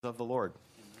of the Lord.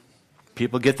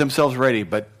 People get themselves ready,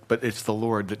 but it's the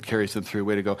Lord that carries them through.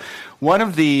 Way to go. One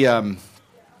of the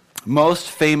most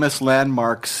famous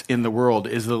landmarks in the world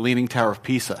is the Leaning Tower of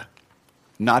Pisa.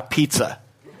 Not pizza,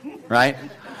 right?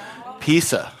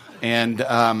 Pisa. And,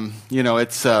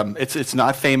 it's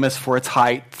not famous for its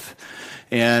height,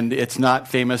 and it's not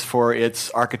famous for its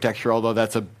architecture, although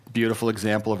that's a beautiful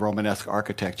example of Romanesque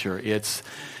architecture. It's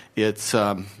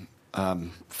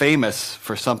famous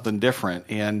for something different.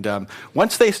 And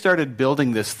once they started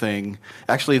building this thing,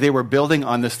 actually they were building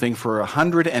on this thing for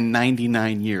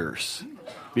 199 years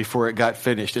before it got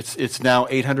finished. It's now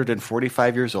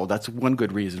 845 years old. That's one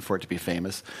good reason for it to be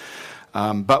famous.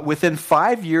 But within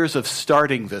 5 years of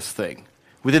starting this thing,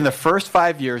 within the first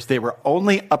 5 years, they were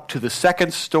only up to the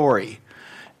second story,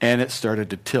 and it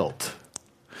started to tilt.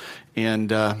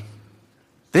 And they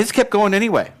just kept going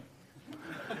anyway.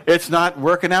 It's not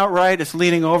working out right, it's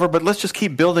leaning over, but let's just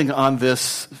keep building on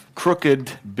this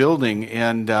crooked building,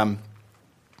 and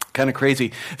kind of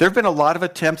crazy. There have been a lot of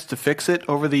attempts to fix it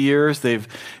over the years. Actually,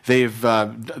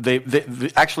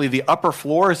 the upper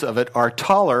floors of it are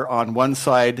taller on one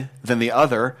side than the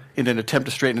other in an attempt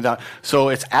to straighten it out. So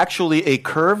it's actually a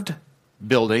curved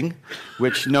building,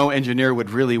 which no engineer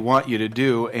would really want you to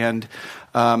do. And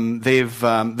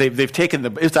they've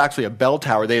taken it's actually a bell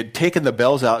tower. They had taken the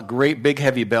bells out, great big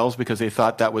heavy bells, because they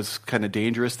thought that was kind of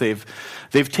dangerous. They've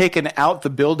taken out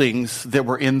the buildings that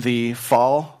were in the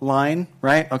fall line,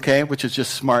 right? Okay, which is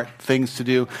just smart things to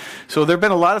do. So there have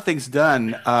been a lot of things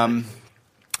done. And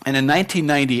in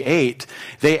 1998,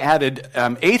 they added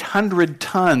 800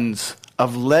 tons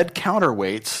of lead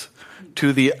counterweights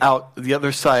to the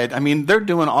other side. I mean, they're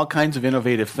doing all kinds of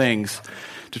innovative things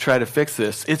to try to fix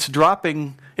this. It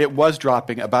was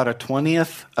dropping about a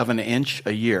 1/20th of an inch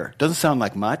a year. Doesn't sound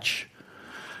like much,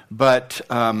 but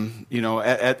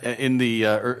in the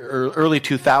early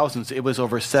 2000s, it was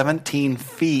over 17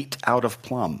 feet out of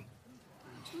plumb.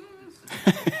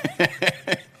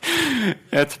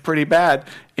 That's pretty bad.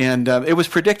 And it was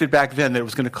predicted back then that it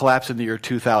was going to collapse in the year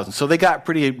 2000. So they got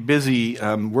pretty busy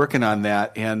working on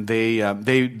that, and they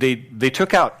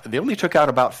only took out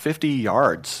about 50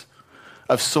 yards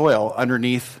of soil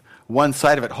underneath one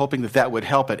side of it, hoping that would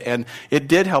help it. And it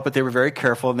did help it. They were very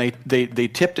careful, and they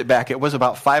tipped it back. It was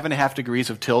about 5.5 degrees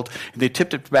of tilt, and they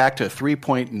tipped it back to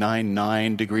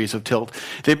 3.99 degrees of tilt.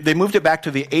 They moved it back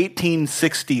to the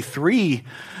 1863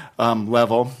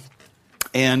 level,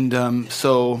 and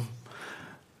so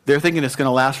they're thinking it's going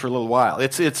to last for a little while.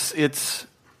 It's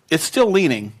still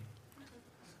leaning,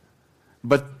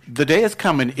 but the day is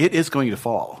coming. It is going to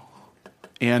fall.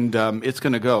 And it's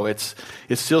going to go. It's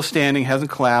still standing, hasn't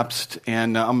collapsed,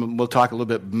 and we'll talk a little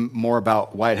bit more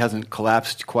about why it hasn't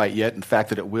collapsed quite yet, and the fact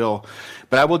that it will.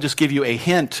 But I will just give you a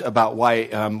hint about why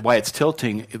it's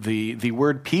tilting. The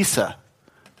word Pisa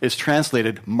is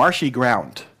translated marshy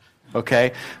ground.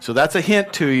 Okay? So that's a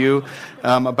hint to you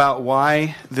about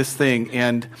why this thing.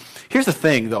 And here's the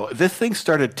thing, though. This thing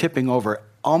started tipping over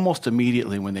almost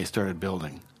immediately when they started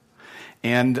building.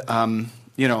 And,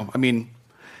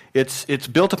 It's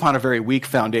built upon a very weak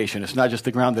foundation. It's not just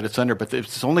the ground that it's under, but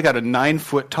it's only got a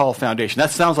 9-foot tall foundation.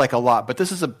 That sounds like a lot, but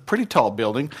this is a pretty tall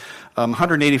building,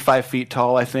 185 feet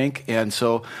tall, I think. And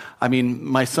so,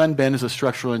 my son Ben is a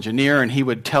structural engineer, and he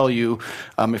would tell you,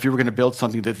 if you were going to build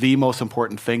something, that the most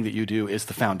important thing that you do is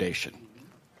the foundation.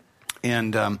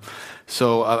 And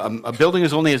so a building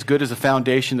is only as good as the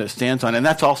foundation that it stands on, and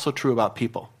that's also true about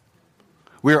people.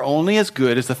 We are only as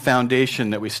good as the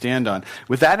foundation that we stand on.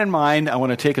 With that in mind, I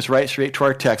want to take us right straight to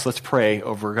our text. Let's pray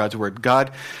over God's word. God,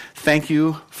 thank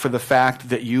you for the fact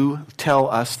that you tell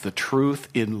us the truth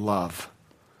in love.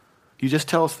 You just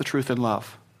tell us the truth in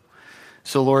love.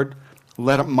 So, Lord,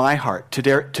 let my heart,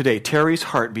 today, Terry's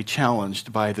heart, be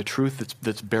challenged by the truth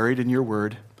that's buried in your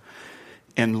word.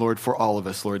 And, Lord, for all of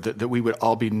us, Lord, that we would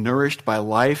all be nourished by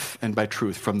life and by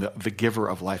truth from the giver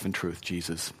of life and truth,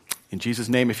 Jesus. In Jesus'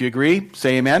 name, if you agree,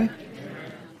 say amen.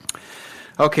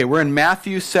 Okay, we're in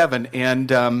Matthew 7,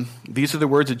 and these are the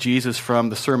words of Jesus from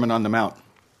the Sermon on the Mount.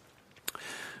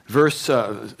 Verse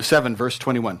 7, verse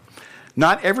 21.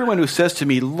 Not everyone who says to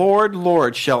me, Lord,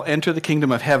 Lord, shall enter the kingdom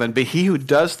of heaven, but he who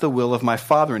does the will of my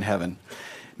Father in heaven.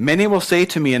 Many will say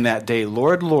to me in that day,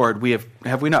 Lord, Lord,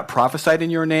 have we not prophesied in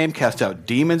your name, cast out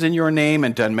demons in your name,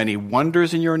 and done many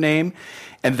wonders in your name?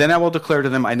 And then I will declare to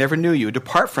them, I never knew you.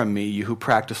 Depart from me, you who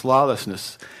practice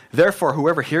lawlessness. Therefore,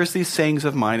 whoever hears these sayings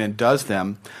of mine and does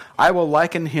them, I will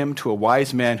liken him to a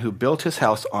wise man who built his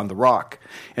house on the rock.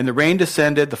 And the rain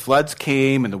descended, the floods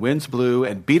came, and the winds blew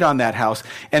and beat on that house,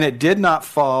 and it did not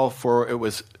fall, for it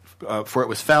was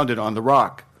founded on the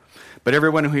rock. But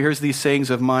everyone who hears these sayings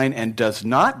of mine and does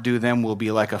not do them will be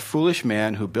like a foolish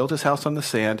man who built his house on the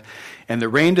sand, and the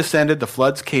rain descended, the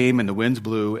floods came, and the winds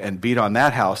blew and beat on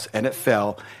that house, and it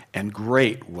fell, and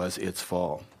great was its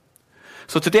fall."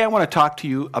 So today I want to talk to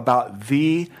you about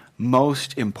the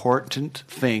most important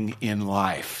thing in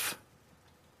life: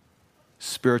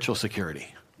 spiritual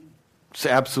security. So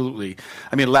absolutely.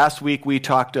 I mean, last week we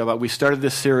started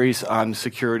this series on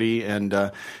security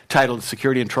and titled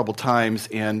Security in Troubled Times.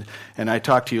 And I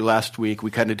talked to you last week.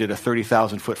 We kind of did a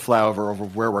 30,000-foot flyover over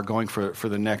where we're going for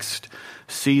the next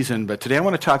season. But today I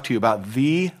want to talk to you about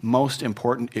the most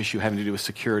important issue having to do with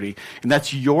security. And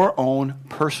that's your own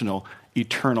personal,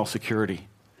 eternal security.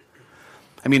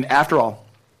 I mean, after all,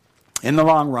 in the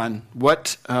long run,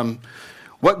 what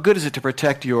good is it to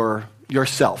protect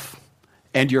yourself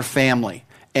and your family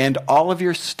and all of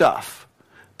your stuff,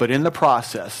 but in the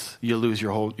process, you lose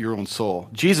your own soul?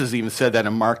 Jesus even said that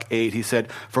in Mark 8. He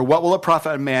said, "For what will it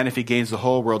profit a man if he gains the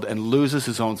whole world and loses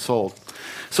his own soul?"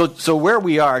 So where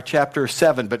we are, chapter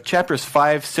 7, but chapters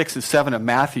 5, 6, and 7 of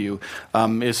Matthew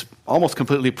is almost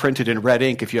completely printed in red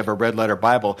ink if you have a red letter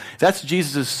Bible. That's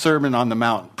Jesus' Sermon on the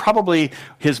Mount, probably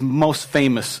his most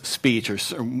famous speech, or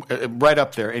right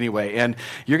up there anyway. And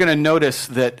you're going to notice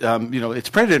that it's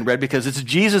printed in red because it's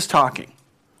Jesus talking.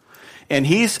 And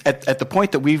he's at the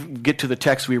point that we get to the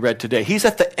text we read today. He's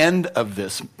at the end of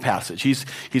this passage.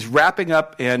 He's wrapping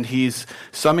up and he's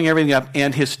summing everything up.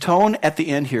 And his tone at the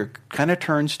end here kind of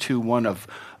turns to one of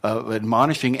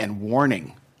admonishing and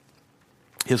warning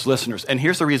his listeners. And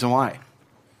here's the reason why.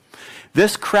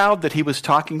 This crowd that he was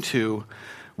talking to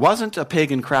wasn't a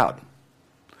pagan crowd.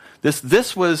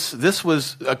 This was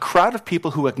a crowd of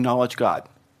people who acknowledge God.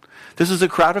 This is a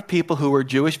crowd of people who were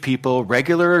Jewish people,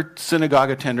 regular synagogue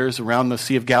attenders around the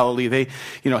Sea of Galilee.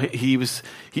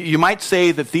 You might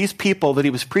say that these people that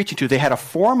he was preaching to, they had a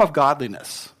form of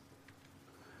godliness.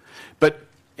 But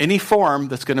any form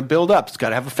that's going to build up, it's got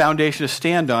to have a foundation to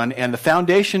stand on. And the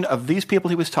foundation of these people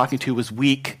he was talking to was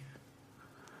weak.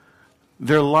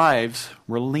 Their lives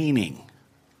were leaning.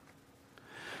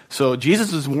 So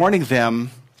Jesus is warning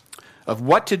them of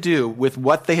what to do with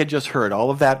what they had just heard,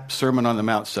 all of that Sermon on the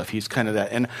Mount stuff. He's kind of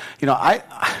that. And, I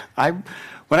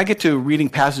when I get to reading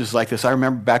passages like this, I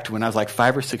remember back to when I was like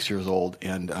 5 or 6 years old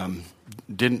and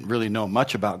didn't really know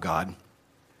much about God.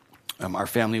 Our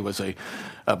family was a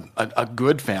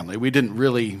good family. We didn't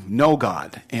really know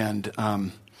God. And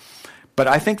but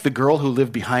I think the girl who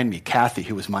lived behind me, Kathy,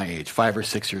 who was my age, 5 or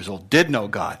 6 years old, did know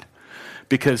God.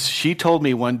 Because she told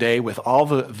me one day with all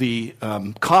the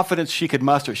confidence she could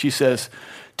muster, she says,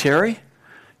 "Terry,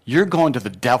 you're going to the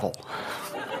devil."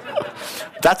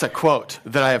 That's a quote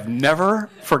that I have never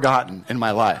forgotten in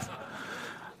my life.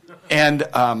 And,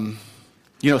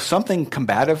 something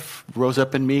combative rose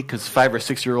up in me because 5 or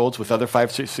 6 year olds with other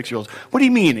 5 or 6 year olds. What do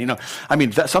you mean?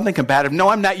 Something combative. No,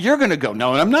 I'm not. You're going to go.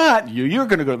 No, I'm not. You're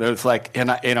going to go there. It's like,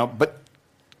 but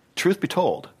truth be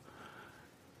told,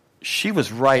 she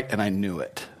was right, and I knew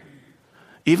it.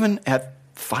 Even at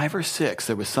 5 or 6,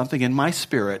 there was something in my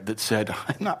spirit that said,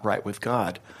 I'm not right with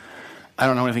God. I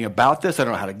don't know anything about this. I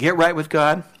don't know how to get right with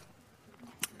God.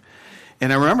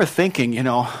 And I remember thinking,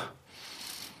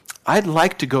 I'd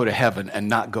like to go to heaven and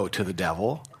not go to the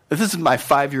devil. This is my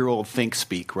 5-year-old think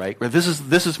speak, right?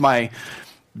 This is my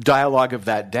dialogue of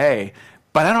that day.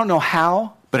 But I don't know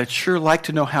how, but I'd sure like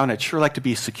to know how, and I'd sure like to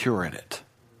be secure in it.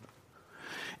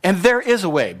 And there is a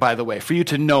way, by the way, for you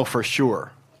to know for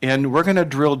sure. And we're going to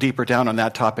drill deeper down on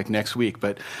that topic next week.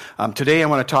 But today I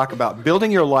want to talk about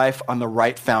building your life on the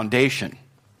right foundation.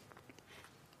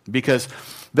 Because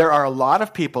there are a lot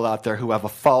of people out there who have a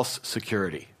false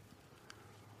security.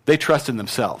 They trust in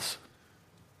themselves.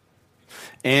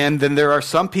 And then there are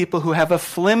some people who have a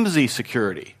flimsy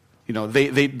security.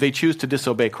 They choose to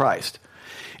disobey Christ.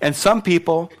 And some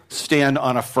people stand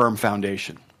on a firm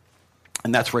foundation.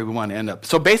 And that's where we want to end up.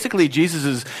 So basically,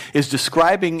 Jesus is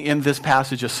describing in this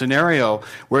passage a scenario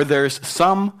where there's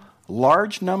some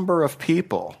large number of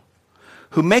people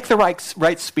who make the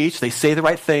right speech, they say the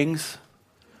right things,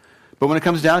 but when it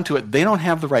comes down to it, they don't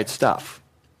have the right stuff.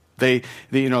 They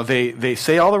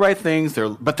say all the right things,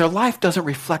 but their life doesn't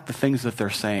reflect the things that they're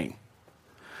saying.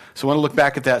 So I want to look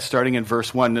back at that starting in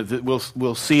verse 1.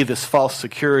 We'll see this false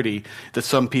security that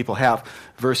some people have.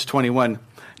 Verse 21.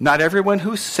 Not everyone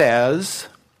who says,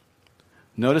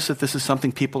 notice that this is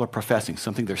something people are professing,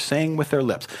 something they're saying with their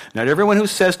lips. Not everyone who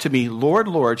says to me, Lord,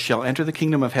 Lord, shall enter the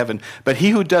kingdom of heaven, but he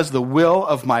who does the will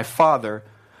of my Father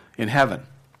in heaven.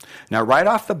 Now, right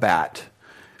off the bat,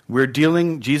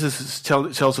 Jesus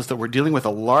tells us that we're dealing with a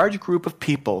large group of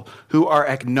people who are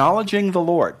acknowledging the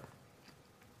Lord.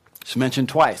 It's mentioned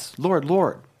twice, Lord,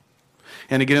 Lord.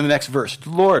 And again in the next verse,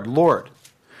 Lord, Lord.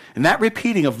 And that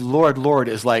repeating of Lord, Lord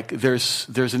is like there's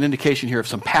an indication here of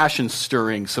some passion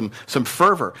stirring, some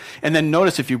fervor. And then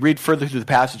notice if you read further through the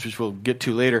passage, which we'll get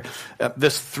to later,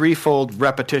 this threefold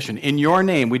repetition. In your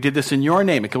name, we did this in your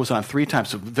name. It goes on 3 times.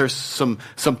 So there's some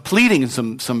pleading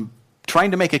and some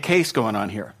trying to make a case going on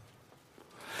here.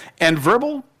 And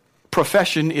verbal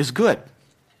profession is good.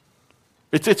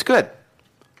 It's good.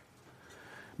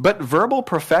 But verbal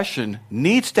profession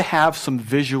needs to have some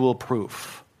visual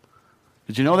proof.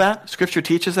 Did you know that? Scripture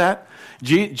teaches that.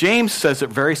 James says it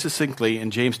very succinctly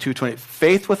in James 2:20.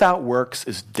 Faith without works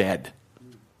is dead.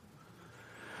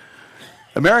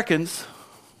 Americans,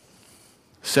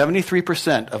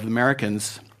 73% of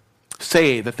Americans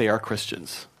say that they are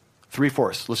Christians.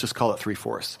 3/4. Let's just call it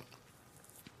 3/4.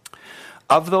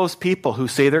 Of those people who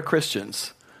say they're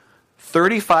Christians,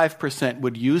 35%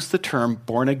 would use the term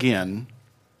born again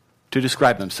to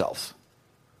describe themselves.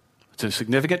 It's a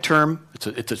significant term.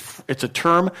 It's a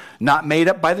term not made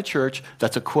up by the church.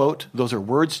 That's a quote. Those are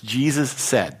words Jesus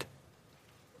said.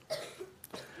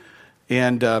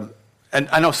 And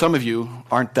I know some of you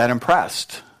aren't that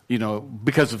impressed,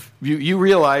 because of you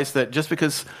realize that just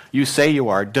because you say you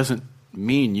are doesn't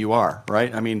mean you are,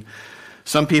 right? I mean,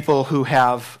 some people who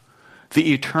have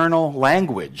the eternal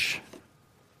language,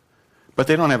 but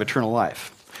they don't have eternal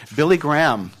life. Billy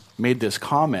Graham made this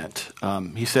comment.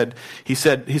 He said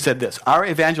this: our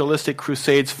evangelistic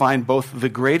crusades find both the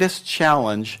greatest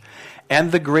challenge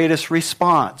and the greatest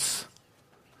response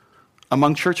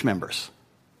among church members.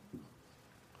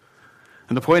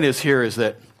 And the point is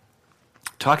that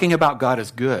talking about God is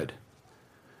good,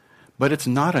 but it's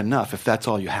not enough if that's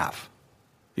all you have.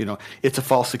 It's a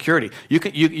false security. You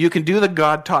can do the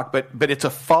God talk, but it's a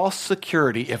false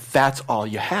security if that's all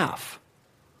you have.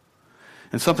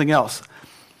 And something else.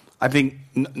 I think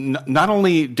not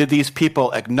only did these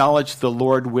people acknowledge the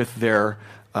Lord with their,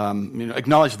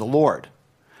 acknowledge the Lord,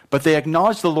 but they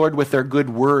acknowledged the Lord with their good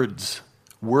words.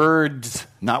 Words,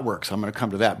 not works. I'm going to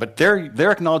come to that. But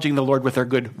they're acknowledging the Lord with their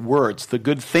good words, the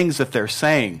good things that they're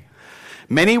saying.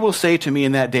 Many will say to me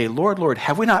in that day, Lord, Lord,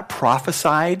 have we not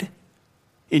prophesied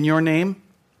in your name?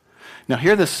 Now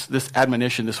here this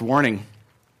admonition, this warning,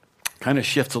 kind of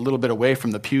shifts a little bit away from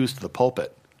the pews to the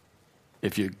pulpit.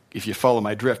 If you follow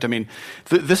my drift. I mean,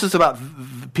 this is about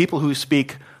people who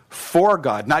speak for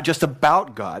God, not just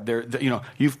about God.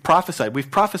 You've prophesied. We've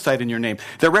prophesied in your name.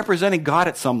 They're representing God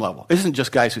at some level. It isn't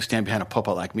just guys who stand behind a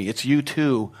pulpit like me. It's you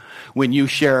too when you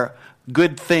share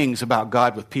good things about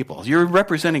God with people. You're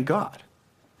representing God.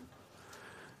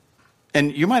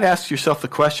 And you might ask yourself the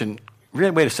question, really,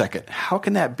 wait a second, how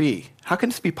can that be? How can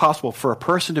this be possible for a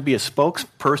person to be a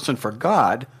spokesperson for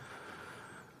God,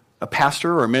 a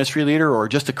pastor or a ministry leader or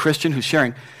just a Christian who's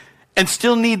sharing, and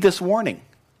still need this warning?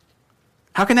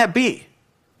 How can that be?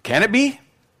 Can it be?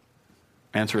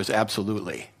 Answer is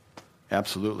absolutely.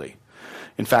 Absolutely.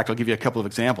 In fact, I'll give you a couple of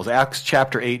examples. Acts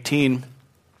chapter 18,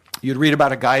 you'd read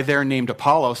about a guy there named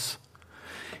Apollos,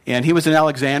 and he was an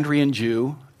Alexandrian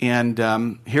Jew,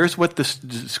 and here's what the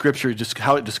scripture, just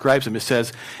how it describes him. It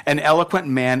says, an eloquent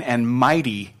man and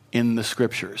mighty in the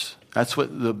scriptures. That's what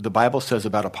the Bible says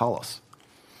about Apollos.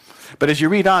 But as you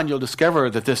read on, you'll discover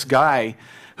that this guy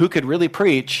who could really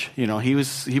preach, he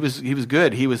was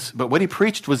good. But what he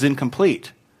preached was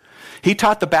incomplete. He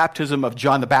taught the baptism of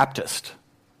John the Baptist.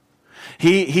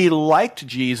 He liked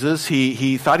Jesus.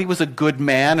 He thought he was a good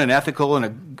man, an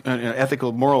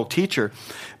ethical moral teacher.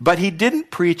 But he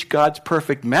didn't preach God's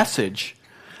perfect message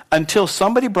until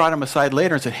somebody brought him aside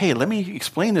later and said, hey, let me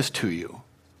explain this to you.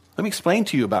 Let me explain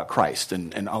to you about Christ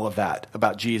and all of that,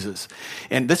 about Jesus.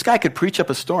 And this guy could preach up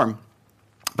a storm,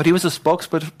 but he was a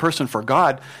spokesperson for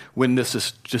God when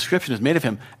this description is made of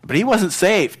him. But he wasn't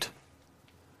saved.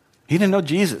 He didn't know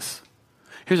Jesus.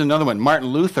 Here's another one, Martin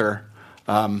Luther.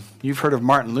 You've heard of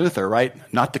Martin Luther, right?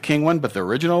 Not the king one, but the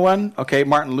original one. Okay,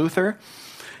 Martin Luther.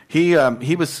 He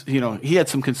was, he had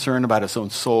some concern about his own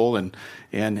soul,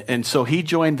 and so he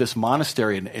joined this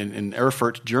monastery in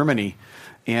Erfurt, Germany,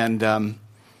 and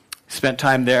spent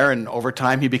time there, and over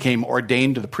time he became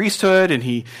ordained to the priesthood, and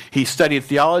he studied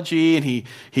theology, and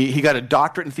he got a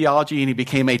doctorate in theology, and he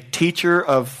became a teacher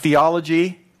of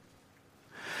theology.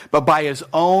 But by his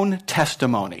own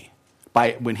testimony,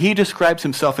 when he describes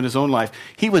himself in his own life,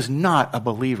 he was not a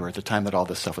believer at the time that all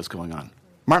this stuff was going on.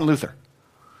 Martin Luther,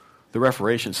 the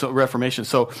Reformation.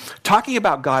 So talking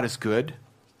about God is good.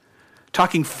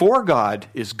 Talking for God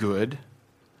is good.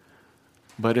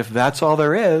 But if that's all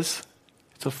there is,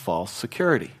 it's a false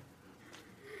security.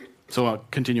 So I'll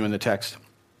continue in the text.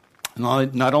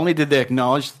 Not only did they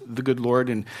acknowledge the good Lord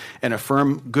and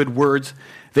affirm good words,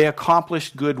 they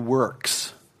accomplished good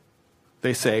works.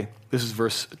 They say, this is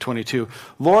verse 22,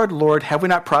 Lord, Lord, have we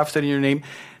not prophesied in your name,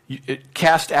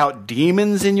 cast out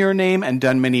demons in your name, and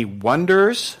done many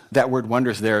wonders? That word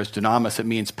wonders there is dunamis. It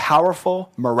means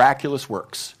powerful, miraculous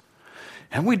works.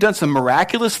 Haven't we done some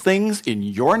miraculous things in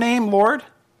your name, Lord?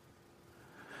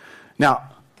 Now,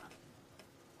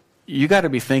 you got to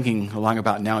be thinking along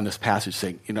about now in this passage,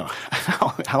 saying,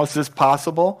 how is this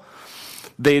possible?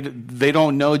 They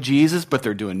don't know Jesus, but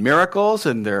they're doing miracles,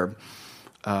 and they're,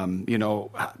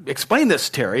 explain this,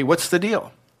 Terry. What's the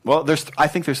deal? Well, I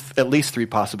think there's at least three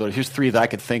possibilities. Here's three that I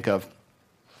could think of.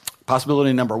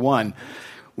 Possibility number one,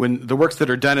 when the works that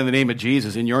are done in the name of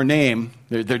Jesus, in your name,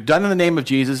 they're done in the name of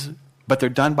Jesus, but they're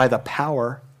done by the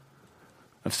power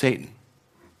of Satan.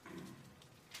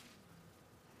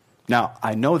 Now,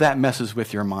 I know that messes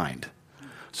with your mind.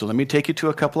 So let me take you to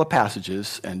a couple of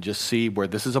passages and just see where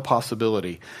this is a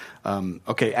possibility.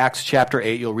 Acts chapter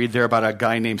 8, you'll read there about a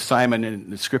guy named Simon,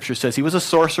 and the scripture says he was a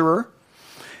sorcerer,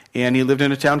 and he lived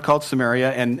in a town called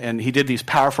Samaria, and he did these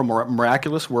powerful,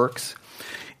 miraculous works.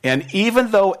 And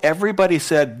even though everybody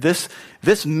said, this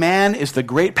man is the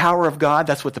great power of God,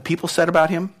 that's what the people said about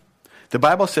him, the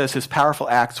Bible says his powerful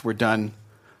acts were done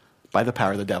by the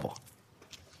power of the devil.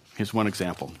 Here's one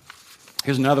example.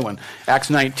 Here's another one.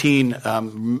 Acts 19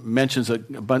 mentions a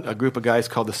group of guys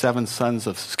called the Seven Sons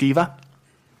of Sceva.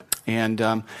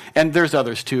 And there's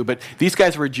others too, but these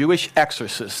guys were Jewish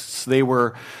exorcists. They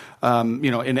were,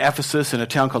 in Ephesus, in a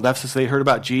town called Ephesus. They heard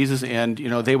about Jesus, and,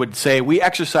 they would say, we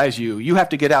exorcise you. You have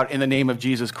to get out in the name of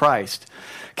Jesus Christ,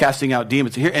 casting out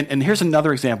demons. And here's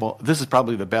another example. This is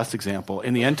probably the best example.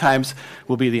 In the end times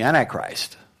will be the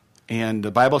Antichrist. And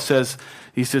the Bible says,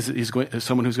 he's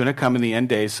someone who's going to come in the end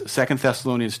days. 2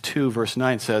 Thessalonians 2, verse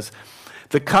 9 says,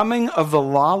 the coming of the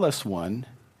lawless one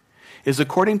is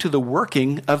according to the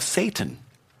working of Satan,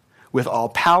 with all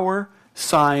power,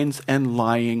 signs, and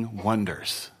lying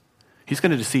wonders. He's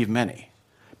going to deceive many,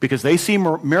 because they see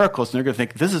miracles, and they're going to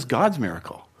think, this is God's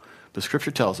miracle. The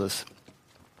scripture tells us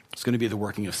it's going to be the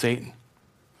working of Satan.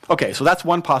 Okay, so that's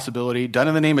one possibility, done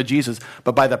in the name of Jesus,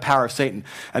 but by the power of Satan.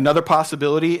 Another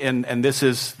possibility, and this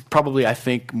is probably, I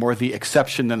think, more the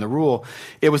exception than the rule,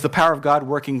 it was the power of God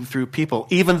working through people,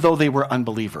 even though they were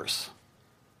unbelievers.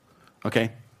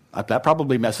 Okay, that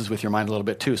probably messes with your mind a little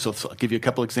bit too, so I'll give you a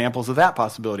couple examples of that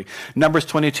possibility. Numbers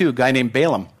 22, a guy named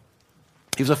Balaam.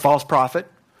 He was a false prophet.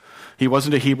 He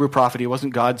wasn't a Hebrew prophet. He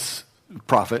wasn't God's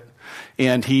prophet.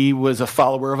 And he was a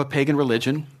follower of a pagan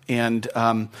religion. And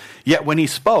yet when he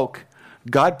spoke,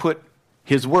 God put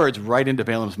his words right into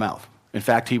Balaam's mouth. In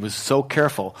fact, he was so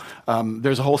careful.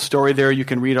 There's a whole story there. You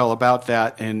can read all about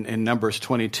that in Numbers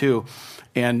 22.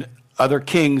 And other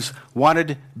kings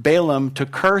wanted Balaam to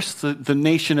curse the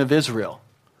nation of Israel.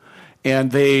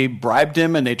 And they bribed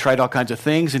him, and they tried all kinds of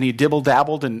things, and he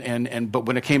dibble-dabbled. But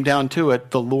when it came down to it,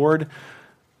 the Lord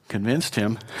convinced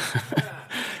him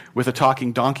with a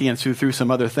talking donkey and through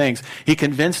some other things. He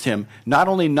convinced him not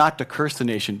only not to curse the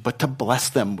nation, but to bless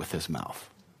them with his mouth.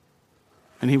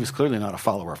 And he was clearly not a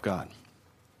follower of God.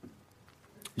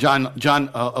 John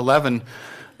 11,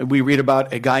 we read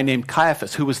about a guy named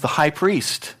Caiaphas, who was the high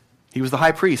priest. He was the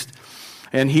high priest.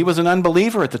 And he was an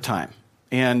unbeliever at the time.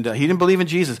 And he didn't believe in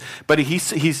Jesus. But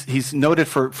he's noted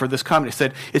for this comment. He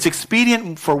said, it's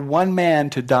expedient for one man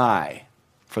to die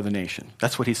for the nation.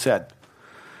 That's what he said.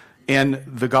 And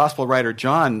the gospel writer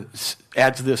John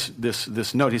adds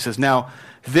this note. He says, now,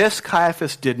 this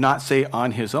Caiaphas did not say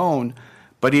on his own,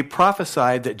 but he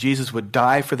prophesied that Jesus would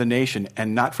die for the nation,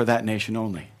 and not for that nation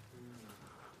only.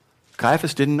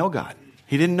 Caiaphas didn't know God.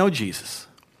 He didn't know Jesus.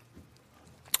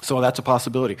 So that's a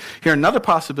possibility. Here, another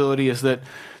possibility is that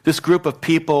this group of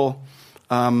people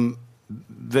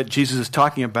that Jesus is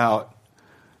talking about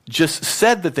just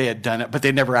said that they had done it, but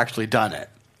they never actually done it.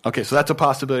 Okay, so that's a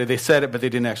possibility. They said it, but they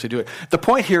didn't actually do it. The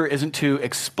point here isn't to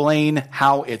explain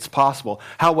how it's possible,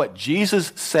 how what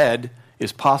Jesus said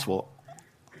is possible.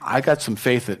 I got some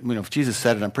faith that, if Jesus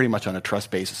said it, I'm pretty much on a trust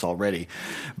basis already.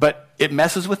 But it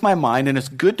messes with my mind, and it's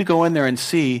good to go in there and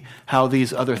see how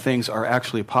these other things are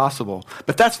actually possible.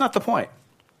 But that's not the point.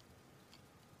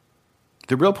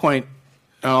 The real point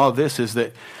in all of this is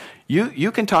that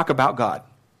you can talk about God,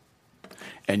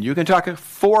 and you can talk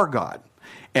for God,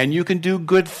 and you can do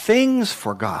good things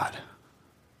for God.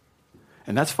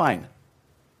 And that's fine.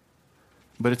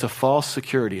 But it's a false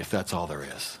security if that's all there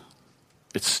is.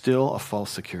 It's still a false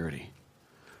security.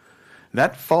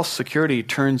 That false security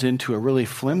turns into a really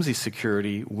flimsy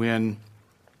security when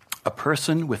a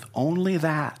person with only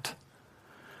that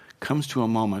comes to a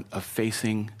moment of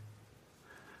facing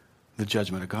the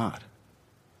judgment of God.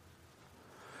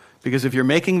 Because if you're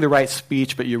making the right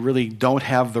speech, but you really don't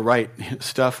have the right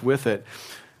stuff with it,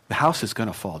 the house is going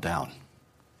to fall down.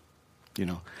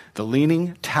 The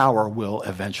leaning tower will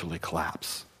eventually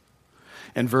collapse.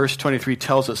 And verse 23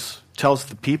 tells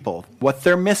the people what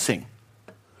they're missing.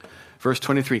 Verse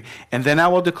 23, and then I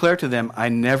will declare to them, I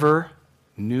never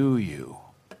knew you.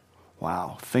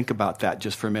 Wow, think about that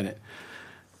just for a minute.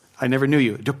 I never knew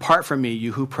you. Depart from me,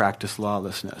 you who practice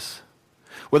lawlessness.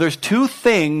 Well, there's two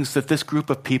things that this group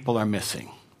of people are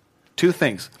missing. Two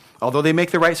things. Although they make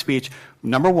the right speech,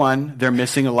 number one, they're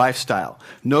missing a lifestyle.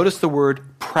 Notice the word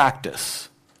practice.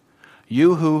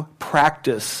 You who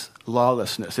practice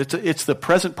lawlessness. It's the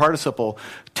present participle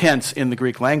tense in the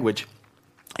Greek language.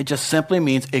 It just simply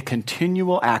means a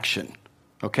continual action.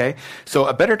 Okay? So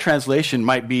a better translation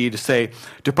might be to say,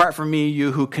 depart from me,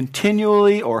 you who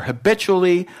continually or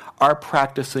habitually are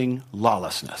practicing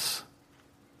lawlessness.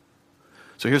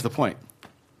 So here's the point.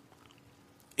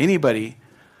 Anybody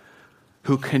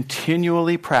who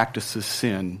continually practices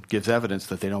sin gives evidence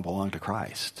that they don't belong to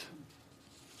Christ.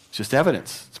 It's just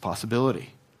evidence. It's a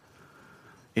possibility.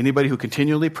 Anybody who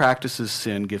continually practices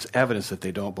sin gives evidence that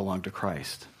they don't belong to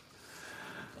Christ.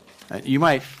 This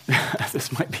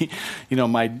might be,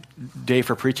 my day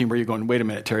for preaching where you're going, wait a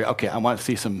minute, Terry, okay, I want to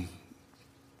see some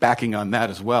backing on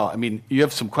that as well. I mean, you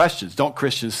have some questions. Don't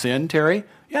Christians sin, Terry?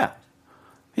 Yeah.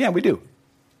 Yeah, we do.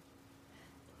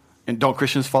 And don't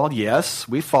Christians fall? Yes,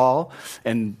 we fall,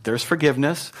 and there's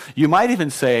forgiveness. You might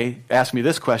even ask me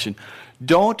this question,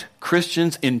 don't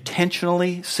Christians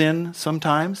intentionally sin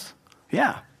sometimes?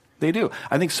 Yeah, they do.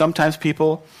 I think sometimes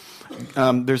people,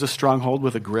 there's a stronghold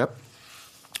with a grip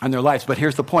on their lives. But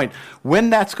here's the point. When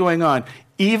that's going on,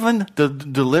 even the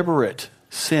deliberate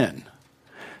sin,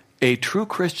 a true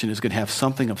Christian is going to have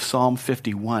something of Psalm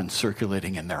 51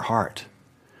 circulating in their heart.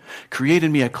 Create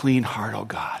in me a clean heart, O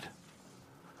God.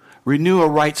 Renew a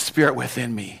right spirit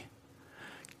within me.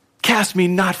 Cast me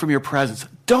not from your presence.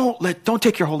 Don't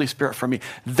take your Holy Spirit from me.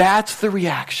 That's the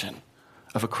reaction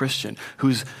of a Christian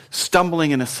who's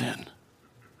stumbling in a sin.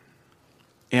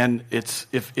 And if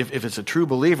it's a true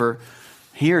believer,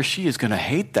 he or she is going to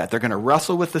hate that. They're going to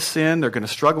wrestle with the sin. They're going to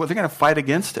struggle with it. They're going to fight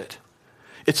against it.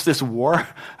 It's this war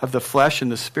of the flesh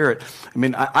and the spirit. I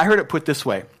mean, I heard it put this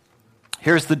way.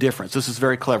 Here's the difference. This is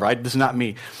very clever. This is not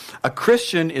me. A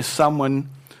Christian is someone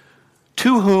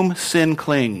to whom sin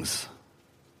clings.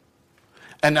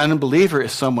 An unbeliever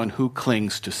is someone who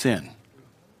clings to sin.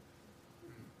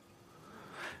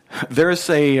 There's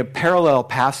a parallel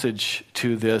passage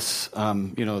to this.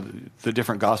 The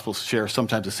different Gospels share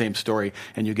sometimes the same story,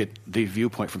 and you get the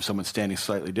viewpoint from someone standing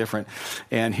slightly different.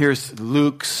 And here's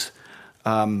Luke's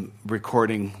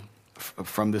recording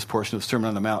from this portion of the Sermon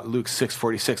on the Mount, Luke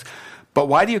 6:46. But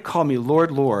why do you call me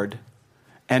Lord, Lord,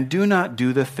 and do not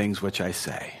do the things which I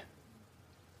say?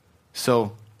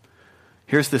 So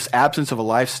here's this absence of a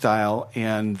lifestyle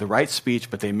and the right speech,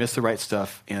 but they miss the right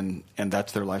stuff, and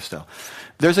that's their lifestyle.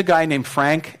 There's a guy named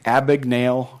Frank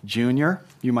Abagnale Jr.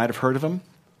 You might have heard of him.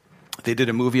 They did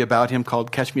a movie about him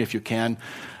called Catch Me If You Can.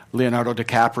 Leonardo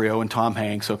DiCaprio and Tom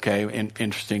Hanks. Okay,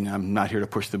 interesting. I'm not here to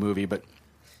push the movie, but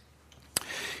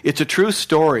it's a true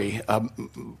story.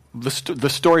 The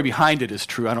story behind it is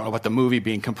true. I don't know about the movie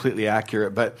being completely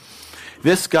accurate, but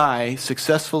this guy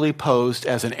successfully posed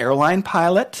as an airline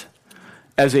pilot,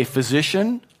 as a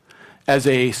physician, as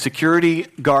a security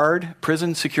guard,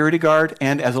 prison security guard,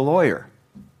 and as a lawyer.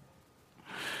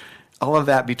 All of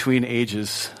that between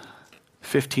ages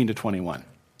 15 to 21.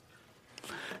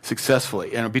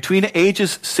 Successfully. And between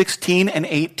ages 16 and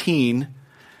 18,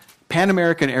 Pan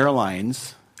American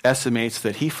Airlines estimates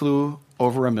that he flew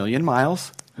over 1 million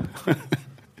miles.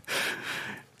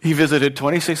 He visited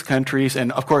 26 countries,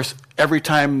 and of course, every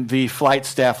time the flight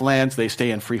staff lands, they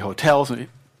stay in free hotels.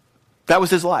 That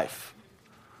was his life.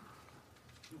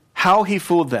 How he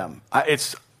fooled them,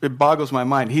 it boggles my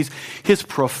mind. His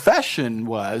profession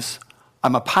was,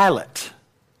 I'm a pilot,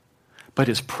 but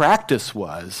his practice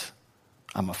was,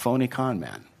 I'm a phony con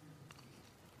man.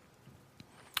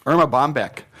 Irma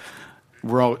Bombeck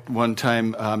wrote one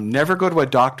time, never go to a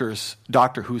doctor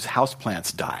whose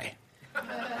houseplants die.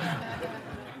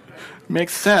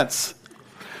 Makes sense.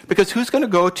 Because who's going to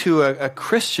go to a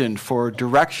Christian for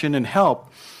direction and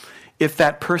help if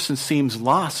that person seems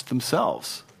lost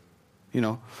themselves?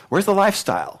 Where's the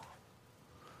lifestyle?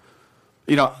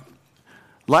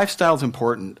 Lifestyle is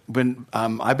important. When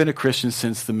I've been a Christian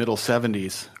since the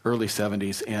early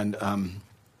 70s, and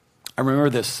I remember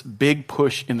this big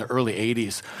push in the early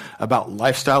 80s about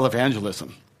lifestyle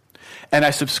evangelism. And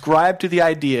I subscribe to the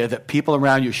idea that people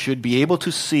around you should be able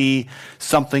to see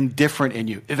something different in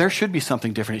you. There should be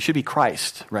something different. It should be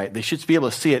Christ, right? They should be able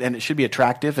to see it, and it should be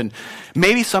attractive. And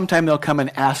maybe sometime they'll come and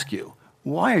ask you,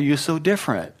 why are you so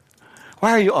different?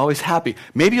 Why are you always happy?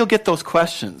 Maybe you'll get those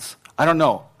questions. I don't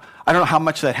know. I don't know how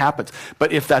much that happens.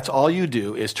 But if that's all you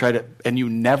do is try to, and you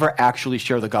never actually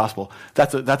share the gospel,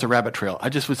 that's a rabbit trail. I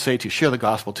just would say to you, share the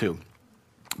gospel too,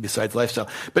 besides lifestyle.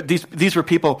 But these were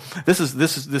people,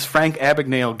 this Frank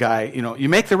Abagnale guy, you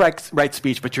make the right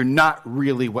speech, but you're not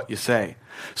really what you say.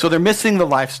 So they're missing the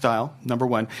lifestyle, number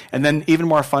one. And then even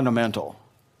more fundamental,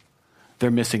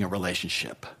 they're missing a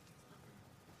relationship.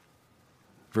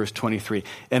 Verse 23,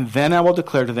 and then I will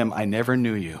declare to them, I never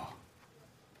knew you.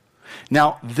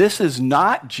 Now, this is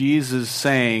not Jesus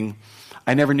saying,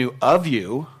 I never knew of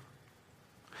you.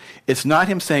 It's not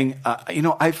him saying,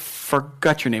 I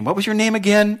forgot your name. What was your name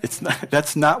again?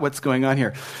 That's not what's going on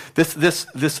here.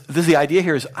 The idea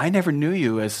here is, I never knew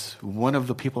you as one of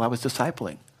the people I was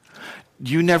discipling.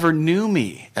 You never knew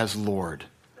me as Lord.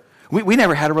 We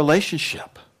never had a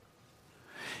relationship.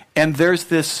 And there's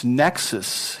this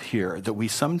nexus here that we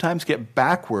sometimes get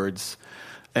backwards,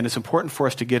 and it's important for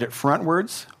us to get it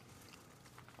frontwards.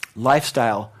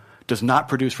 Lifestyle does not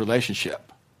produce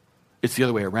relationship. It's the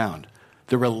other way around.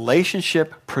 The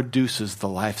relationship produces the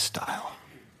lifestyle.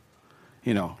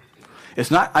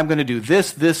 It's not, I'm going to do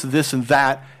this, and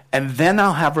that, and then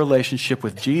I'll have a relationship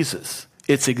with Jesus.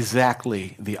 It's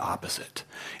exactly the opposite.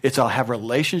 It's I'll have a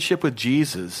relationship with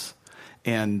Jesus,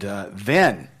 and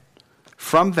then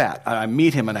from that, I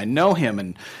meet him and I know him,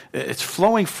 and it's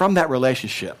flowing from that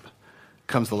relationship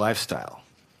comes the lifestyle.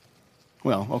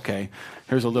 Well, okay,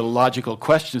 here's a little logical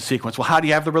question sequence. Well, how do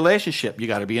you have the relationship? You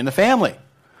got to be in the family.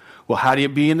 Well, how do you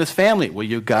be in this family? Well,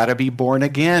 you got to be born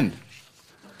again.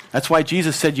 That's why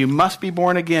Jesus said you must be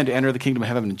born again to enter the kingdom of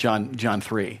heaven in John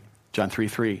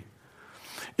 3:3.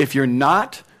 If you're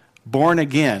not born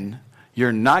again,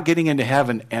 you're not getting into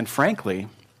heaven, and frankly,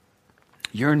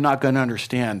 you're not going to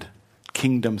understand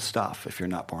kingdom stuff if you're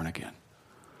not born again.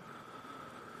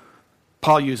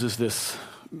 Paul uses this,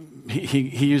 he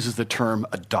uses the term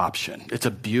adoption. It's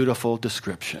a beautiful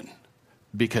description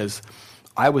because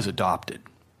I was adopted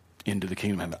into the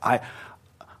kingdom of heaven.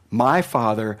 My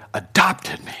Father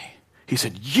adopted me. He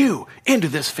said, you into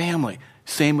this family.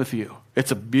 Same with you.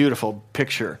 It's a beautiful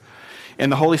picture.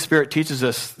 And the Holy Spirit teaches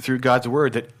us through God's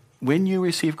word that when you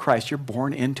receive Christ, you're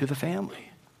born into the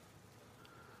family.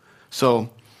 So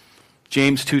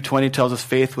James 2:20 tells us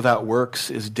faith without works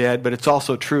is dead, but it's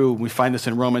also true, we find this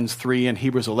in Romans 3 and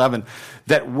Hebrews 11,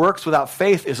 that works without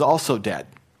faith is also dead.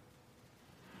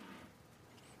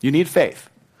 You need faith.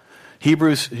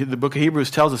 The book of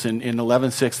Hebrews tells us in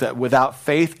 11:6 that without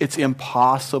faith, it's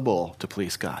impossible to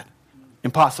please God.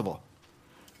 Impossible.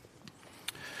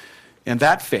 And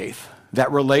that faith, that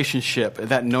relationship,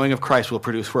 that knowing of Christ will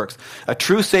produce works. A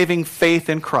true saving faith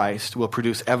in Christ will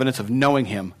produce evidence of knowing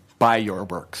him by your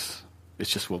works. It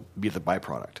just will be the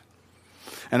byproduct.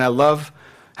 And I love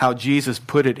how Jesus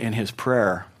put it in his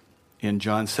prayer in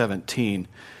John 17.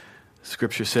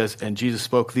 Scripture says, and Jesus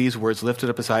spoke these words, lifted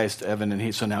up his eyes to heaven,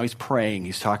 and so now he's praying.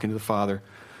 He's talking to the Father.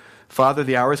 Father,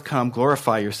 the hour has come.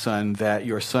 Glorify your Son, that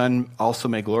your Son also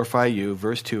may glorify you.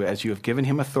 Verse 2, as you have given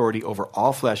him authority over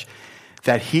all flesh,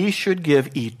 that he should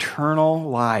give eternal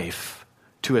life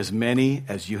to as many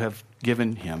as you have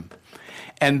given him.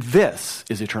 And this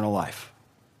is eternal life,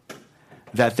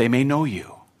 that they may know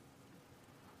you,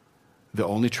 the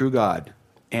only true God,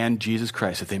 and Jesus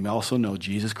Christ, that they may also know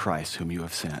Jesus Christ, whom you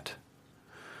have sent.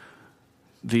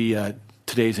 The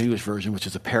today's English version, which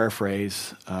is a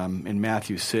paraphrase in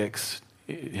Matthew 6,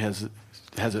 it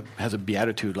has a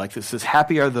beatitude like this. It says,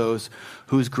 happy are those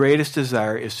whose greatest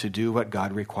desire is to do what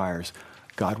God requires.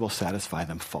 God will satisfy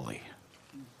them fully.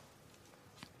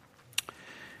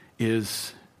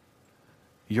 Is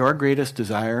your greatest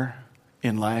desire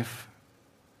in life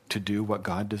to do what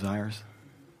God desires?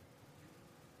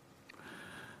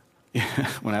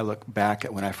 When I look back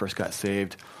at when I first got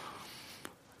saved,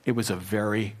 it was a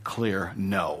very clear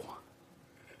no.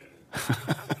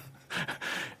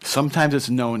 Sometimes it's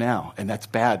no now, and that's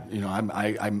bad.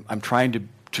 I'm trying to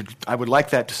I would like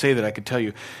that to say that I could tell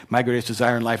you my greatest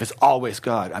desire in life is always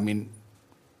God. I mean,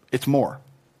 it's more.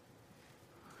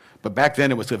 But back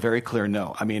then it was a very clear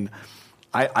no. I mean,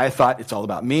 I thought it's all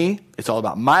about me. It's all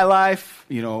about my life,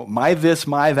 my this,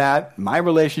 my that, my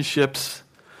relationships.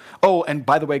 Oh, and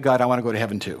by the way, God, I want to go to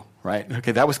heaven too, right?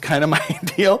 Okay, that was kind of my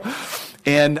deal.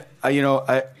 And,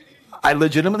 I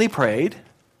legitimately prayed.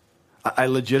 I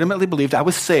legitimately believed I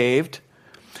was saved,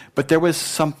 but there was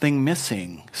something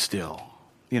missing still.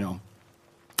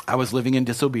 I was living in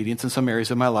disobedience in some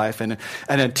areas of my life, and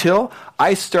until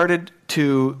I started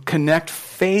to connect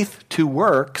faith to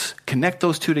works, connect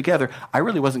those two together, I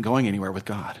really wasn't going anywhere with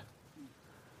God.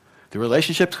 The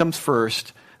relationship comes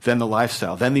first, then the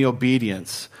lifestyle, then the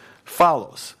obedience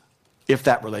follows. if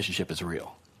that relationship is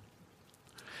real.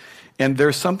 And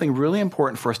there's something really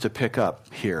important for us to pick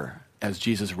up here as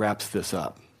Jesus wraps this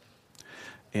up.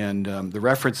 And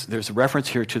there's a reference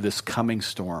here to this coming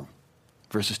storm,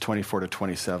 verses 24 to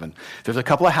 27. There's a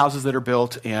couple of houses that are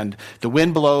built, and the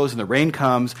wind blows and the rain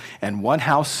comes, and one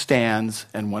house stands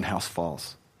and one house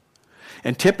falls.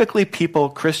 And typically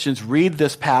Christians read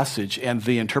this passage and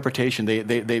the interpretation,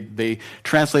 they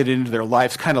translate it into their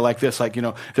lives kind of like this, like,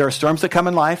 there are storms that come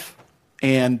in life,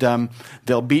 and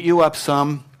they'll beat you up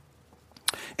some,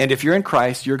 and if you're in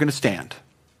Christ, you're going to stand.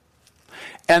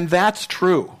 And that's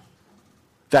true.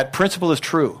 That principle is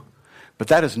true. But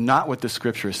that is not what the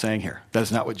scripture is saying here. That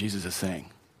is not what Jesus is saying.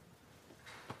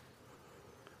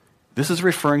 This is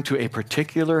referring to a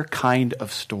particular kind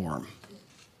of storm.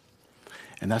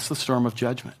 And that's the storm of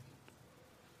judgment.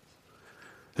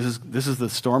 This is the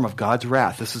storm of God's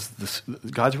wrath. This is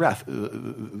God's wrath.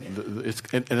 And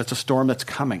it's a storm that's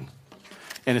coming.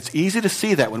 And it's easy to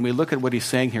see that when we look at what he's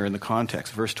saying here in the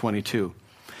context. Verse 22.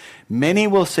 Many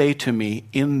will say to me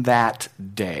in that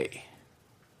day.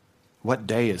 What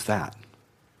day is that?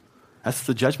 That's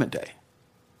the judgment day.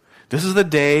 This is the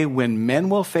day when men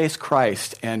will face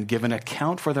Christ and give an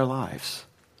account for their lives.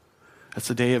 That's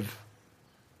the day of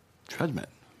judgment.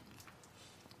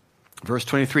 Verse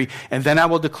 23, and then I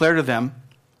will declare to them,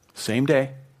 same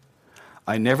day,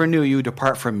 I never knew you,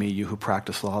 depart from me, you who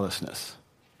practice lawlessness.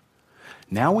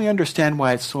 Now we understand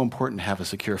why it's so important to have a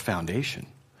secure foundation.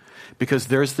 Because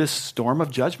there's this storm of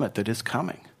judgment that is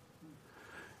coming.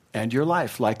 And your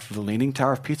life, like the Leaning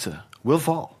Tower of Pisa, will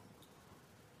fall.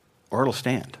 Or it'll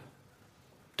stand.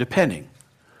 Depending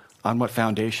on what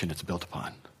foundation it's built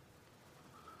upon.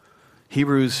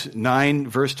 Hebrews 9,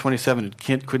 verse 27,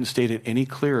 couldn't state it any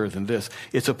clearer than this.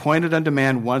 It's appointed unto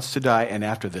man once to die, and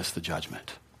after this, the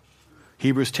judgment.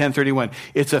 Hebrews 10:31,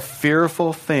 it's a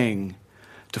fearful thing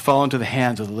to fall into the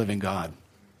hands of the living God.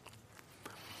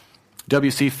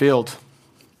 W.C. Field,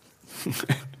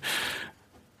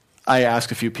 I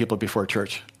asked a few people before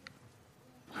church,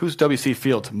 who's W.C.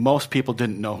 Fields? Most people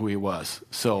didn't know who he was.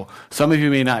 So some of you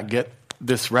may not get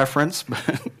this reference,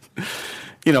 but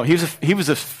he was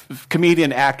a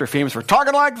comedian, actor, famous for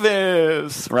talking like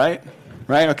this, right?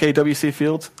 Right? Okay, W.C.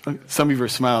 Fields? Some of you are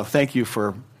smiling. Thank you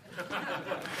for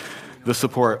the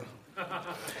support.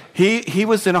 He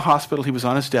was in a hospital. He was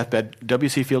on his deathbed.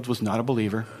 W.C. Fields was not a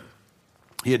believer.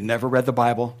 He had never read the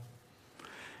Bible.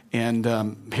 And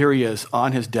here he is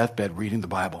on his deathbed reading the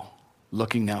Bible,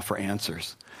 looking now for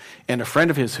answers. And a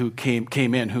friend of his who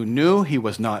came in, who knew he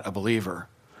was not a believer,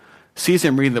 sees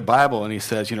him reading the Bible, and he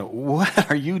says,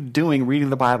 what are you doing reading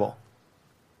the Bible?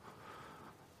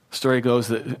 The story goes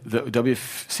that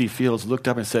W.C. Fields looked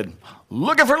up and said,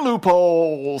 looking for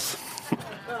loopholes.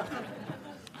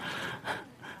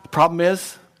 The problem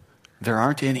is, there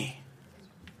aren't any.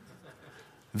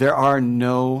 There are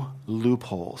no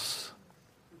loopholes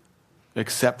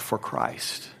except for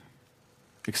Christ.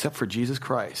 Except for Jesus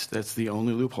Christ. That's the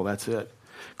only loophole. That's it.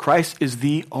 Christ is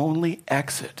the only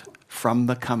exit from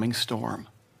the coming storm.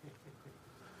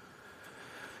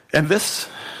 And this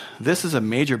is a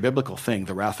major biblical thing,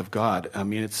 the wrath of God. I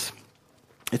mean, it's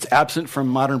absent from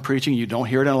modern preaching. You don't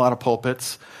hear it in a lot of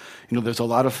pulpits. There's a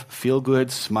lot of feel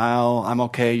good, smile, I'm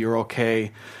okay, you're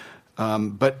okay.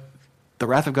 But the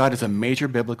wrath of God is a major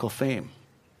biblical theme.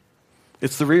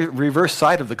 It's the reverse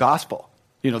side of the gospel.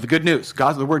 The good news.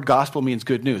 The word gospel means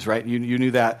good news, right? You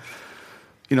knew that.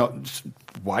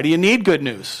 Why do you need good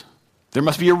news? There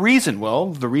must be a reason. Well,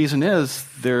 the reason is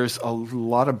there's a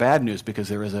lot of bad news because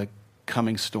there is a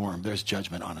coming storm. There's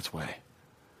judgment on its way.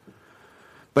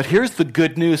 But here's the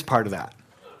good news part of that.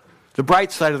 The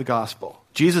bright side of the gospel.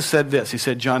 Jesus said this. He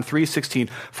said, John 3:16,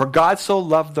 for God so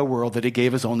loved the world that he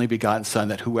gave his only begotten Son,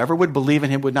 that whoever would believe in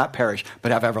him would not perish,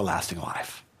 but have everlasting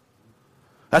life.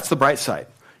 That's the bright side.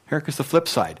 Here's the flip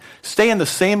side. Stay in the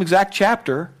same exact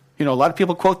chapter. A lot of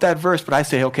people quote that verse, but I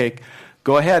say, okay,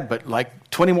 go ahead, but like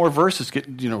 20 more verses,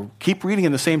 keep reading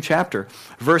in the same chapter.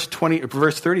 Verse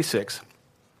 36.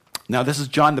 Now this is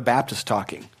John the Baptist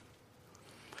talking.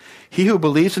 He who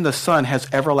believes in the Son has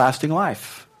everlasting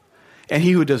life. And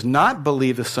he who does not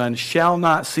believe the Son shall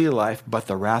not see life, but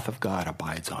the wrath of God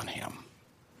abides on him.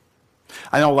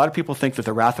 I know a lot of people think that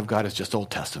the wrath of God is just Old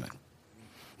Testament.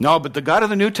 No, but the God of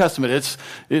the New Testament,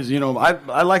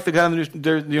 I like the God of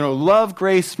the New, love,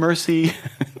 grace, mercy.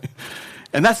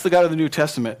 And that's the God of the New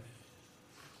Testament.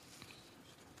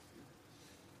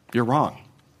 You're wrong.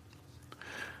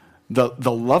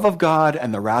 The love of God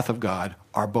and the wrath of God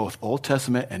are both Old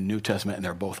Testament and New Testament, and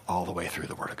they're both all the way through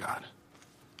the Word of God.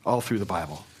 All through the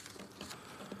Bible.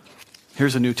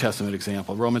 Here's a New Testament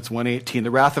example. Romans 1:18.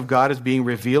 The wrath of God is being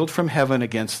revealed from heaven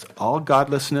against all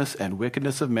godlessness and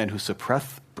wickedness of men who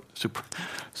suppress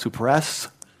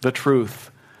the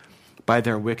truth by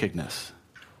their wickedness.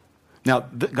 Now,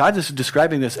 God is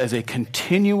describing this as a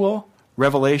continual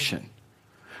revelation.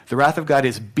 The wrath of God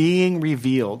is being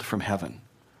revealed from heaven.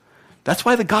 That's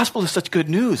why the gospel is such good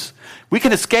news. We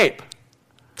can escape.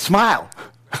 Smile.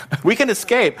 We can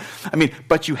escape.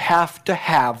 But you have to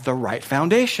have the right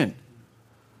foundation.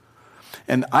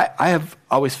 And I have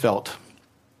always felt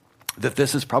that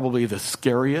this is probably the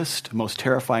scariest, most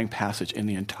terrifying passage in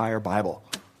the entire Bible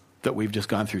that we've just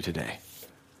gone through today.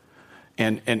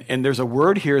 And there's a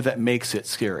word here that makes it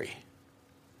scary.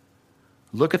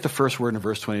 Look at the first word in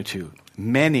verse 22.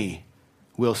 Many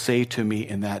will say to me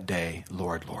in that day,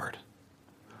 Lord, Lord.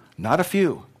 Not a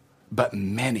few, but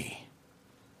many.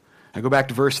 I go back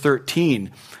to verse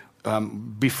 13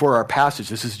 before our passage.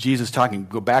 This is Jesus talking.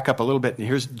 Go back up a little bit, and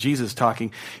here's Jesus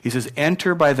talking. He says,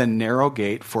 enter by the narrow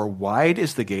gate, for wide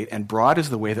is the gate, and broad is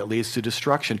the way that leads to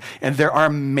destruction. And there are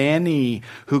many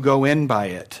who go in by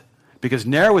it. Because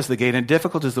narrow is the gate, and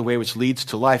difficult is the way which leads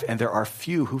to life, and there are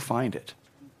few who find it.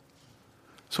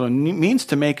 So it means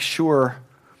to make sure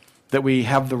that we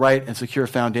have the right and secure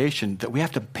foundation, that we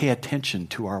have to pay attention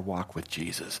to our walk with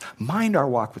Jesus. Mind our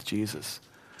walk with Jesus.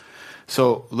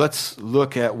 So let's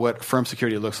look at what firm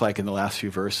security looks like in the last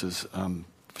few verses,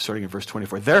 starting in verse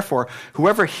 24. Therefore,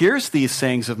 whoever hears these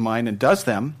sayings of mine and does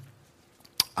them,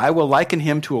 I will liken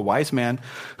him to a wise man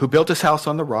who built his house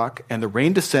on the rock, and the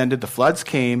rain descended, the floods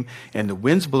came, and the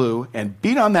winds blew and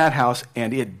beat on that house,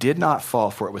 and it did not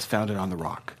fall, for it was founded on the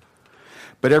rock.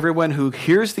 But everyone who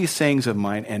hears these sayings of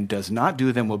mine and does not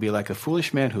do them will be like a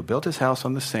foolish man who built his house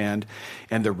on the sand,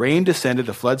 and the rain descended,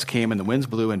 the floods came, and the winds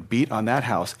blew and beat on that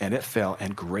house, and it fell,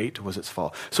 and great was its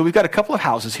fall. So we've got a couple of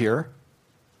houses here,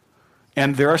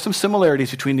 and there are some similarities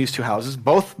between these two houses.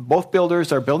 Both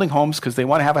builders are building homes because they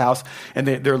want to have a house, and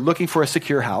they're looking for a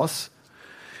secure house.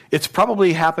 It's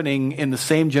probably happening in the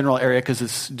same general area because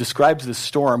it describes this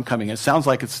storm coming. It sounds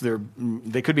like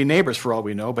they could be neighbors for all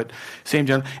we know, but same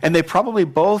general. And they probably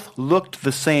both looked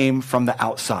the same from the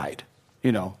outside.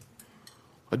 You know,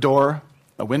 a door,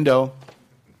 a window,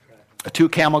 a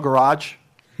 2-camel garage,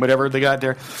 whatever they got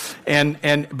there.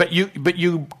 But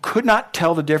you could not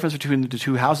tell the difference between the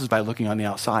two houses by looking on the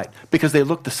outside because they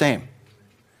looked the same.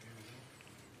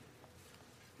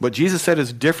 What Jesus said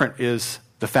is different is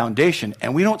the foundation,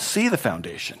 and we don't see the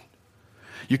foundation.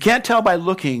 You can't tell by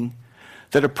looking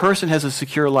that a person has a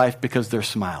secure life because they're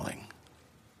smiling.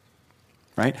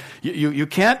 Right? You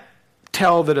can't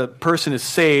tell that a person is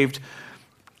saved.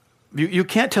 You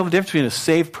can't tell the difference between a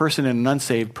saved person and an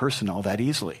unsaved person all that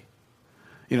easily.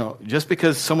 You know, just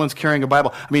because someone's carrying a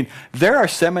Bible. I mean, there are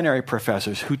seminary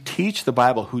professors who teach the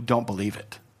Bible who don't believe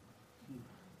it.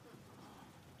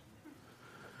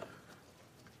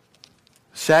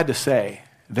 Sad to say,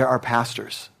 there are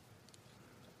pastors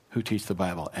who teach the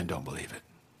Bible and don't believe it.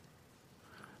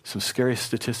 Some scary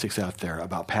statistics out there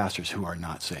about pastors who are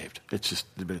not saved. It's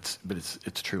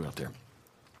true out there.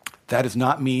 That is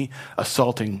not me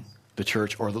assaulting the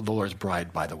church or the Lord's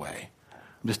bride, by the way.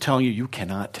 I'm just telling you, you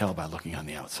cannot tell by looking on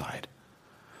the outside.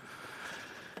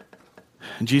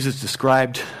 And Jesus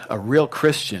described a real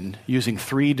Christian using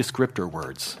 3 descriptor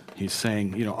words. He's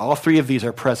saying, you know, all 3 of these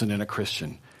are present in a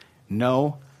Christian.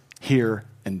 Know, hear,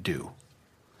 and do.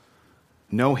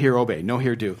 Know, hear, obey. Know,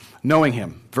 hear, do. Knowing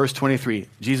him. Verse 23,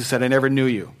 Jesus said, I never knew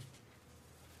you.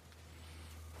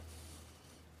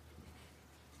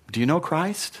 Do you know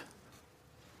Christ?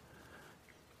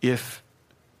 If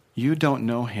you don't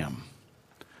know him,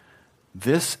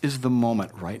 this is the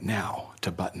moment right now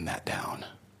to button that down.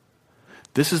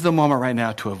 This is the moment right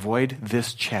now to avoid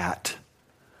this chat.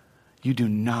 You do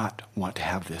not want to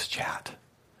have this chat.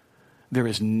 There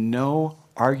is no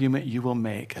argument you will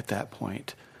make at that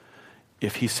point.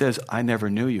 If he says, I never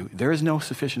knew you, there is no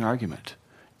sufficient argument.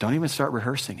 Don't even start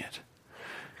rehearsing it.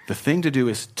 The thing to do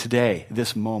is today,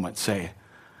 this moment, say,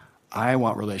 I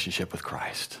want relationship with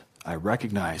Christ. I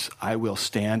recognize I will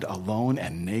stand alone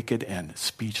and naked and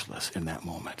speechless in that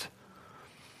moment.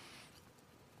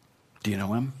 Do you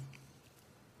know him?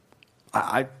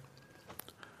 I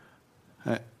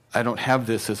don't have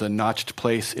this as a notched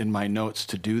place in my notes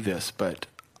to do this, but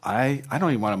I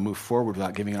don't even want to move forward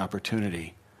without giving an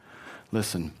opportunity.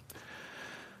 Listen,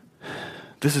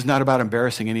 this is not about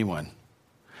embarrassing anyone.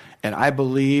 And I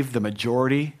believe the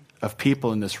majority of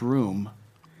people in this room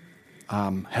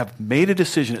have made a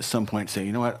decision at some point saying,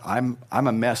 you know what, I'm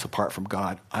a mess apart from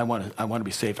God. I want to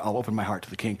be saved. I'll open my heart to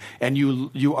the King. And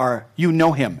you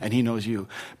know him and he knows you.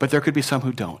 But there could be some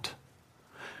who don't.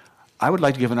 I would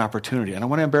like to give an opportunity. I don't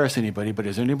want to embarrass anybody, but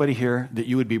is there anybody here that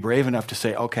you would be brave enough to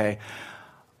say, okay,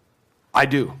 I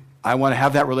do. I want to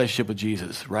have that relationship with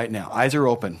Jesus right now. Eyes are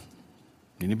open.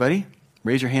 Anybody?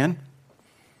 Raise your hand.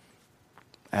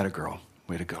 Atta girl.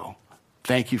 Way to go.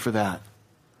 Thank you for that.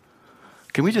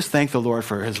 Can we just thank the Lord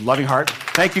for his loving heart?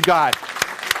 Thank you, God.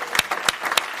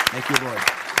 Thank you, Lord.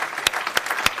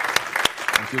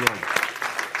 Thank you, Lord.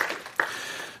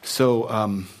 So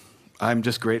I'm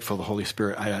just grateful, the Holy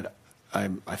Spirit.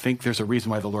 I think there's a reason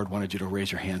why the Lord wanted you to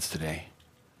raise your hands today.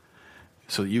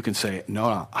 So that you can say,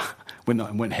 no.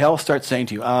 When hell starts saying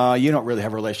to you, you don't really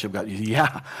have a relationship with God.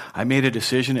 Yeah, I made a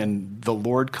decision and the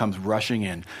Lord comes rushing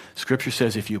in. Scripture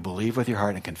says if you believe with your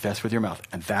heart and confess with your mouth,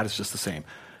 and that is just the same,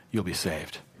 you'll be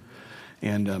saved.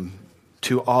 And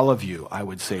to all of you, I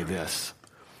would say this.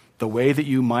 The way that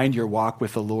you mind your walk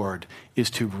with the Lord is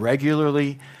to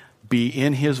regularly be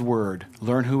in his word,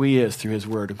 learn who he is through his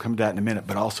word, and come to that in a minute,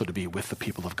 but also to be with the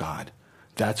people of God.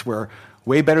 That's where,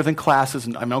 way better than classes,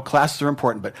 and I know classes are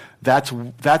important, but that's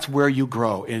where you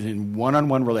grow, is in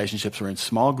one-on-one relationships or in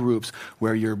small groups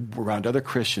where you're around other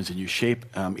Christians and you shape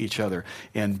each other,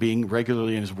 and being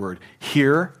regularly in his word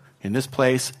here, in this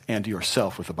place, and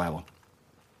yourself with the Bible.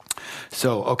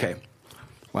 So, okay.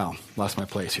 Wow, lost my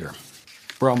place here.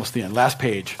 We're almost at the end. Last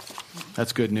page.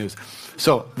 That's good news.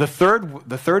 So the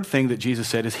third thing that Jesus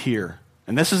said is hear.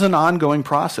 And this is an ongoing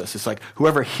process. It's like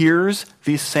whoever hears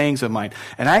these sayings of mine.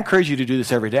 And I encourage you to do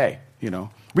this every day.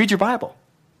 Read your Bible.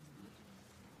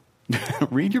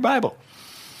 Read your Bible.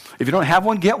 If you don't have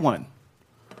one, get one.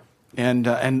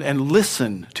 And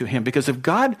listen to him. Because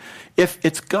if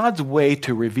it's God's way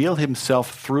to reveal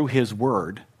himself through his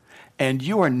word, and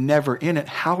you are never in it,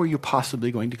 how are you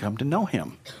possibly going to come to know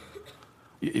him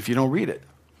if you don't read it?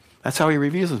 That's how he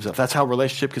reveals himself. That's how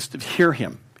relationship is to hear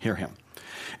him.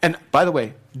 And by the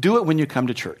way, do it when you come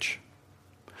to church.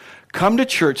 Come to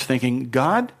church thinking,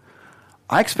 God,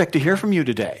 I expect to hear from you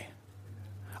today.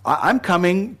 I'm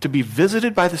coming to be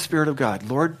visited by the Spirit of God.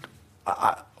 Lord,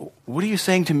 what are you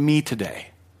saying to me today?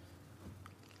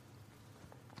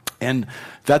 And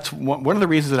that's one of the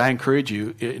reasons that I encourage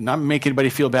you, not make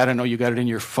anybody feel bad. I know you got it in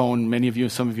your phone, many of you,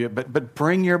 some of you, but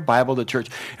bring your Bible to church.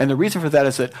 And the reason for that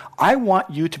is that I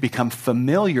want you to become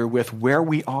familiar with where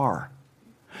we are.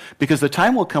 Because the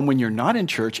time will come when you're not in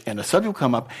church and a subject will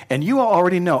come up and you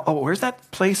already know, oh, where's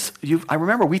that place? I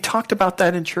remember we talked about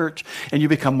that in church, and you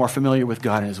become more familiar with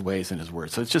God and his ways and his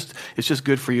words. So it's just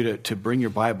good for you to bring your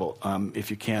Bible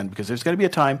if you can, because there's got to be a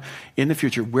time in the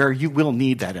future where you will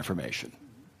need that information.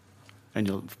 And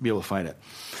you'll be able to find it.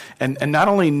 And not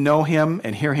only know him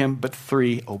and hear him, but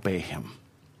 3, obey him.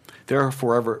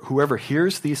 Therefore, whoever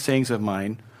hears these sayings of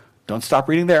mine, don't stop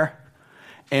reading there,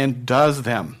 and does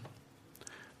them.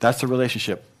 That's the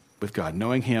relationship with God,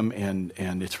 knowing him and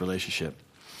its relationship.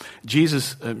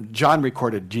 John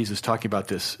recorded Jesus talking about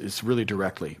this. It's really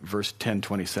directly. Verse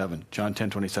 10:27, John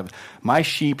 10:27. My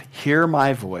sheep hear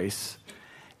my voice,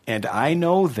 and I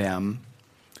know them,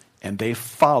 and they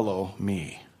follow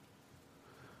me.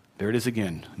 There it is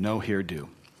again. Know, hear, do.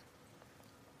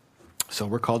 So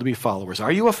we're called to be followers.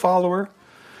 Are you a follower?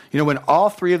 When all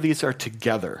 3 of these are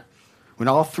together, when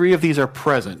all 3 of these are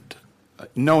present,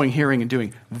 knowing, hearing, and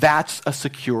doing, that's a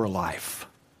secure life.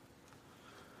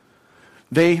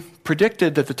 They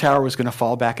predicted that the tower was going to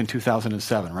fall back in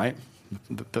 2007, right?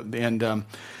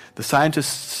 The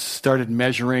scientists started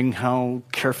measuring how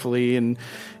carefully, and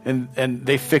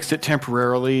they fixed it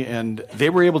temporarily, and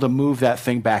they were able to move that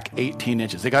thing back 18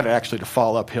 inches. They got it actually to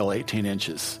fall uphill 18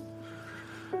 inches,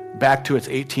 back to its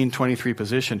 1823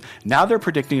 position. Now they're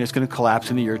predicting it's going to collapse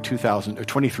in the year 2000 or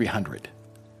 2300.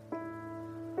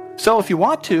 So if you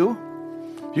want to,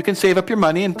 you can save up your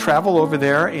money and travel over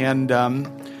there, and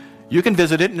you can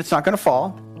visit it, and it's not going to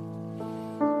fall.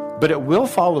 But it will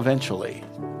fall eventually.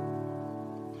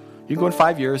 You can go in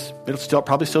 5 years, it'll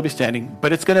probably still be standing,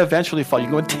 but it's going to eventually fall. You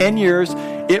can go in 10 years,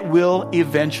 it will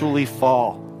eventually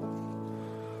fall.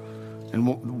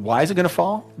 And why is it going to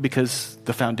fall? Because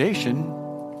the foundation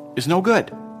is no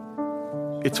good.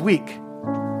 It's weak.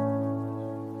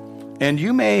 And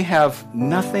you may have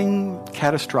nothing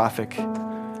catastrophic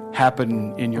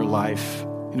happen in your life,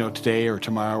 today or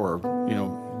tomorrow or,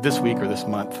 this week or this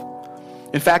month.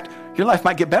 In fact, your life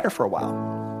might get better for a while.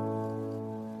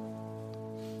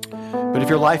 But if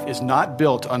your life is not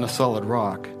built on a solid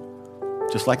rock,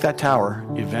 just like that tower,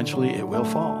 eventually it will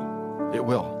fall. It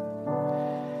will.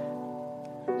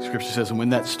 Scripture says, and when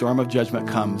that storm of judgment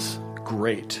comes,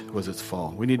 great was its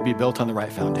fall. We need to be built on the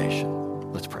right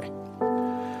foundation. Let's pray.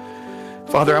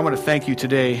 Father, I want to thank you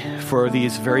today for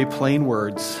these very plain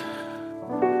words,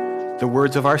 the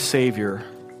words of our Savior,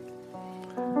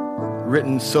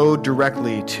 written so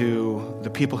directly to the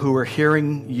people who are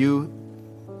hearing you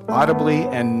audibly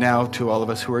and now to all of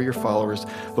us who are your followers.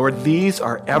 Lord, these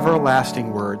are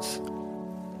everlasting words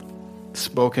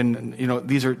spoken.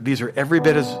 These are every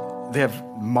bit as, they have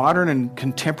modern and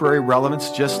contemporary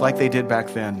relevance just like they did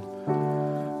back then.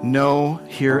 Know,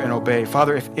 hear, and obey.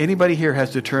 Father, if anybody here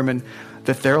has determined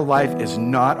that their life is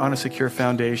not on a secure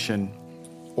foundation,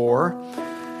 or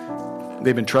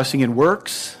they've been trusting in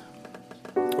works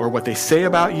or what they say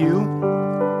about you,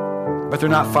 but they're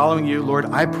not following you, Lord,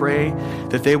 I pray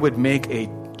that they would make a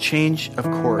change of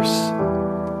course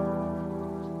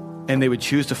and they would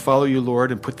choose to follow you,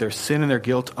 Lord, and put their sin and their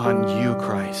guilt on you,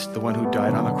 Christ, the one who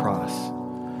died on the cross.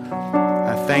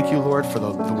 I thank you, Lord, for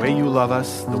the way you love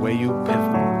us, the way you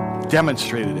have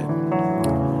demonstrated it.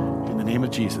 In the name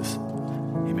of Jesus,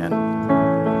 amen.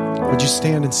 Would you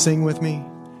stand and sing with me?